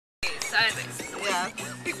Yeah.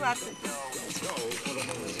 Big lad.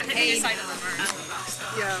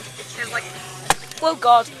 Yeah. It's like, oh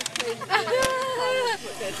God.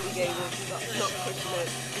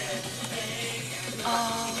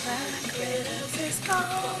 All that glitters is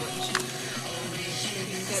gold.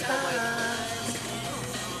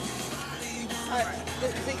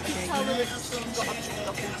 They keep telling her that she's got absolutely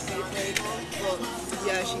nothing to be afraid of, but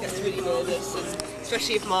yeah, she gets really nervous, and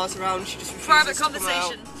especially if Mars around, she just refuses Private to come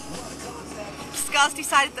conversation. out. Scars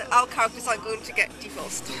decided that our characters aren't going to get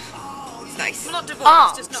divorced. It's nice. Well, not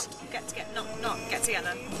divorced, just not get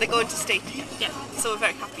together. They're going to stay together. Yeah. So we're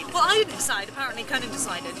very happy. Well, I didn't decide. Apparently, Conan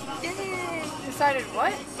decided. Yay! Decided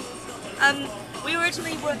what? We were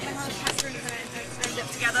originally working on Catherine and ended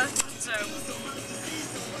up together. So.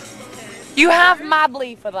 You have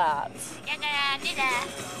Madly for that.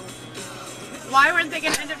 Why weren't they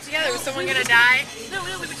going to end up together? Was someone going to die? No,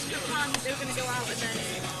 we were just planned. They were going to go out and then.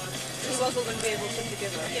 He wasn't going to be able to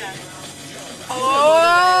together. Yeah. Oh!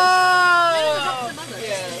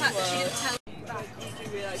 She didn't tell. You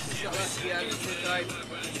realise she's not lesbian,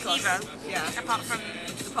 Eva. yeah. Apart from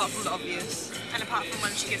the obvious. and apart from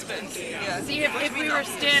when she gives birth. Yeah. See, if we were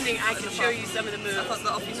standing, I could show you some of the moves. I thought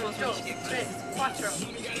the obvious was when she gave birth. Quattro.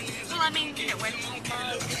 Well, I mean, you know, when.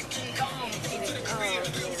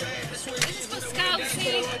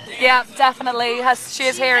 Yeah, definitely. She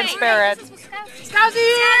is here in spirit.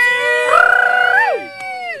 Scousy!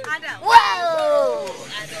 Whoa!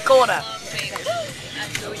 Corner.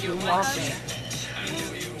 You want me?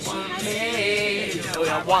 Want me? You know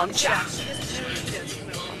I want ya.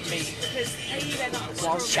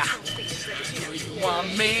 Want ya.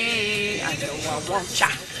 Want me? I know I want ya.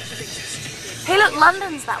 Hey, look,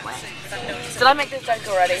 London's that way. Did I make this joke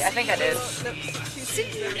already? I think I did.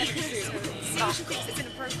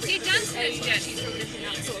 See, dance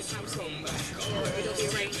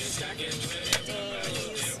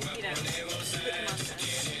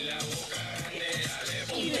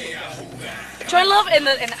Do I love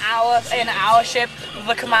in our ship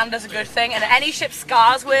the commander's a good thing, and any ship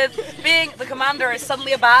Scars with being the commander is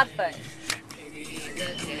suddenly a bad thing.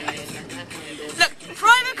 Look,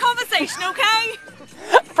 private conversation, okay?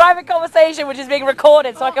 Private conversation which is being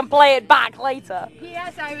recorded so I can play it back later.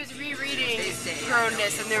 Yes, I was rereading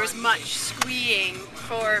Grownness, and there was much squeeing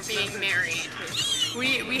for being married.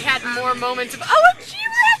 We had more moments of, oh, and she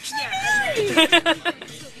were actually married!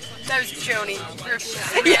 That was Joni. Her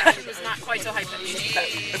reaction was not quite so hype at me.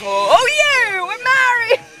 Oh yeah, we're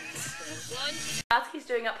married! Natsuki's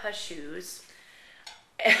doing up her shoes.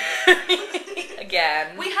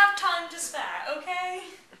 Again. We have time to spare, okay?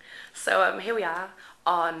 So here we are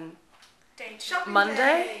on Shopping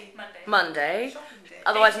Monday, Shopping day.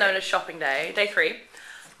 otherwise known as shopping day, day 3.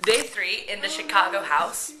 Day 3 in the Chicago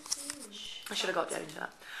house. I should have got Jenny to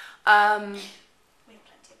that.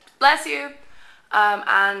 Bless you.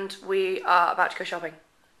 And we are about to go shopping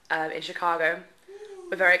in Chicago.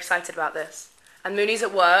 We're very excited about this. And Mooney's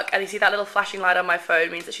at work, and you see that little flashing light on my phone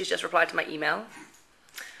means that she's just replied to my email.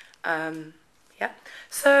 Yeah.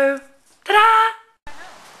 So, ta-da!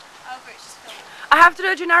 I have to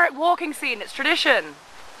do a generic walking scene, it's tradition.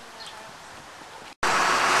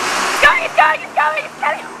 It's going, it's going, it's going, it's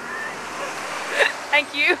going!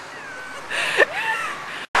 Thank you.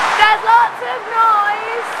 There's lots of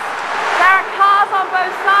noise. There are cars on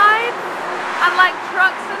both sides, and like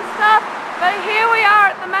trucks and stuff, but here we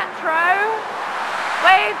are at the metro.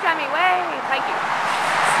 Wave, Demi, wave. Thank you.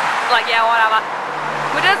 Like, yeah, whatever.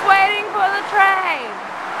 We're just waiting for the train.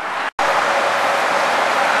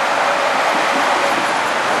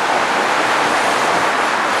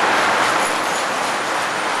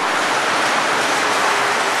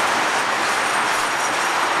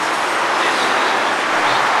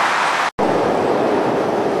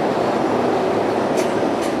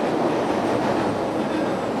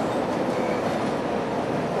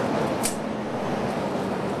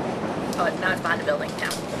 Oh, now it's behind the building.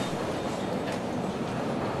 Yeah.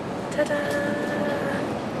 Ta-da!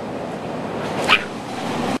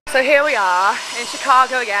 So here we are in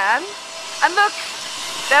Chicago again. And look,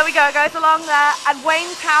 there we go, it goes along there. And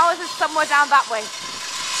Wayne Towers is somewhere down that way.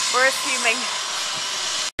 We're assuming.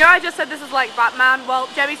 You know, I just said this is like Batman. Well,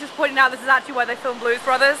 Jemmy's just pointing out this is actually where they filmed Blues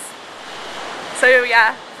Brothers. So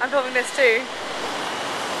yeah, I'm filming this too.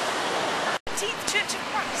 Church of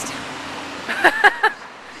Christ.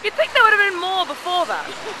 You'd think there would have been more before that.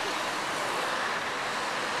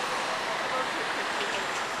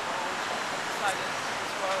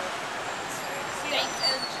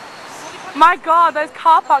 My god, those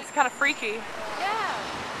car parks are kind of freaky. Yeah.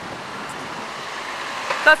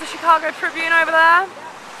 That's the Chicago Tribune over there.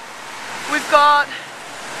 We've got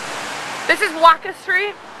This is Wacker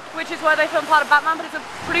Street, which is where they filmed part of Batman, but it's a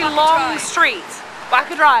pretty long street.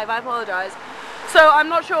 Wacker Drive, I apologise. So I'm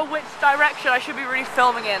not sure which direction I should be really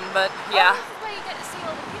filming in, but yeah. This is where you get to see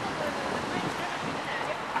all the people going over the bridge and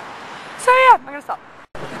everything. So yeah, I'm gonna stop.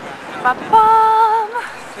 Ba-bum.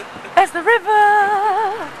 There's the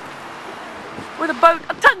river with a boat,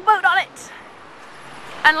 a tugboat on it,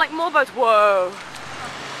 and like more boats. Whoa,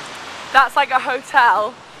 that's like a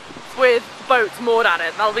hotel with boats moored at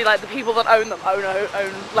it. That'll be like the people that own them,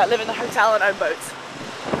 like live in the hotel and own boats.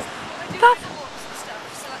 That's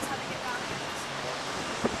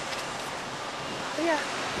yeah.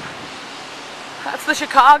 That's the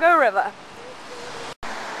Chicago River.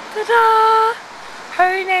 Ta-da!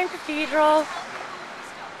 Holy Name Cathedral.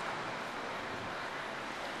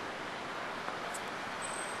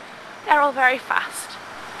 They're all very fast.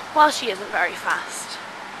 Well, she isn't very fast.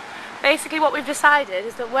 Basically what we've decided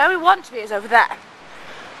is that where we want to be is over there.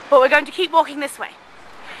 But we're going to keep walking this way.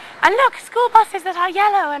 And look, school buses that are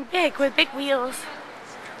yellow and big with big wheels.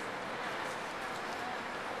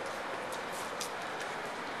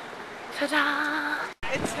 Ta-da!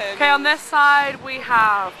 Okay, on this side we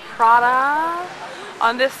have Prada.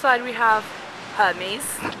 On this side we have Hermes.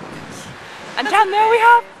 And down there we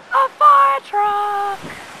have a fire truck.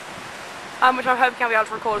 Which I hope can be able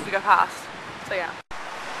to record as we go past. So yeah.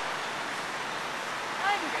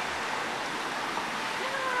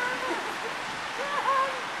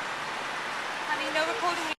 Honey, no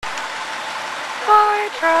recording. Fire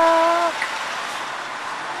truck.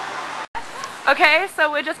 Okay,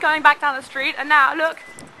 so we're just going back down the street, and now look.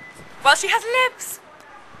 Well, she has lips.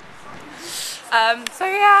 So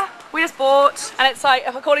yeah, we just bought, and it's like,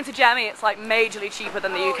 according to Jemmy, it's like majorly cheaper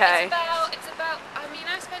than the UK. It's about, I mean,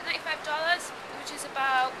 I spent $95, which is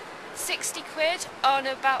about 60 quid on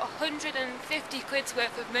about 150 quid's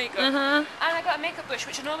worth of makeup. And I got a makeup brush,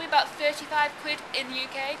 which are normally about 35 quid in the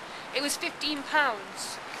UK. It was £15.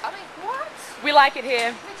 I mean, what? We like it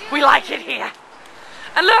here. We like it here.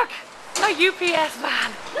 And look, a UPS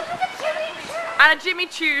van. Look at the Jimmy Choo. And a Jimmy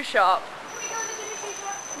Choo shop.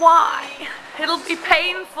 Why? It'll be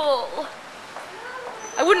painful.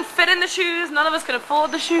 I wouldn't fit in the shoes. None of us can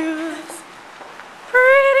afford the shoes.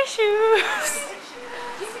 Pretty shoes.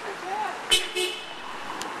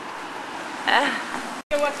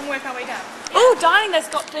 Work our way down. Oh, dining,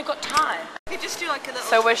 they've got time. You could just do like a little...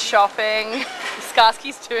 So we're shopping.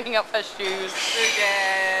 Skarsky's doing up her shoes.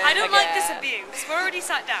 Again. I don't like this abuse. We're already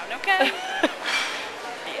sat down, okay?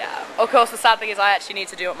 Yeah. Of course, the sad thing is I actually need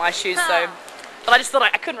to do up my shoes, so... But I just thought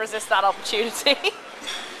I couldn't resist that opportunity.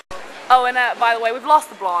 Oh, and by the way, we've lost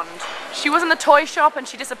the blonde. She was in the toy shop and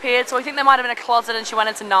she disappeared, so I think there might have been a closet and she went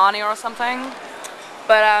into Narnia or something.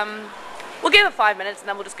 But, we'll give it 5 minutes and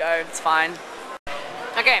then we'll just go. It's fine.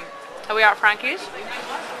 Okay, here we are at Frankie's.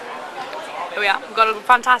 Here we are. We've got a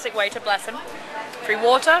fantastic waiter, bless him. Free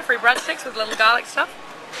water, free breadsticks with little garlic stuff.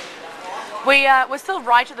 We're still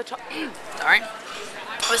right at the top. Sorry.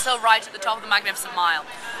 We're still right at the top of the Magnificent Mile.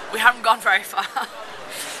 We haven't gone very far.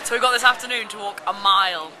 So we've got this afternoon to walk a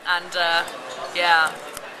mile, and yeah.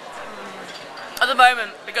 At the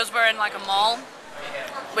moment, because we're in like a mall,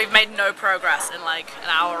 we've made no progress in like an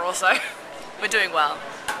hour or so. We're doing well.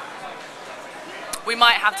 We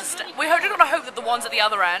might have to stay. We do not hope that the ones at the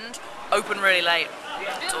other end open really late.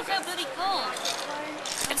 It's all good. Bloody cold.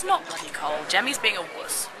 It's not bloody cold. Jemmy's being a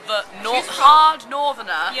wuss. The hard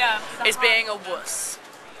northerner is being a wuss.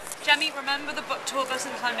 Jemmy, remember the tour bus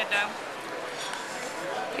in London?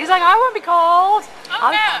 He's like, I won't be cold.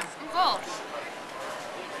 Oh, yeah, I'm cold.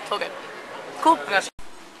 It's all good. Cool.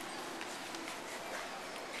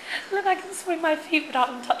 Look, I can swing my feet without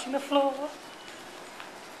them touching the floor.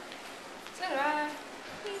 So do I.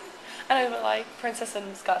 I know, but like, Princess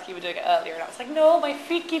and Skarsky were doing it earlier, and I was like, no, my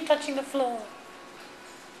feet keep touching the floor.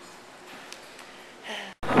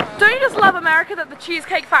 Don't you just love America that the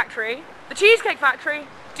Cheesecake Factory,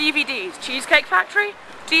 DVDs, Cheesecake Factory,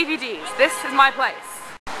 DVDs. This is my place.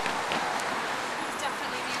 It's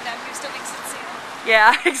definitely new them. You're still mixing it.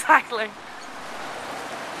 Yeah, exactly.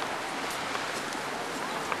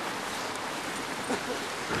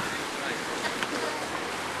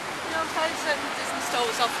 You know, I'm certain Disney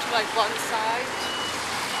stores off to like one side.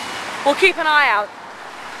 We'll keep an eye out.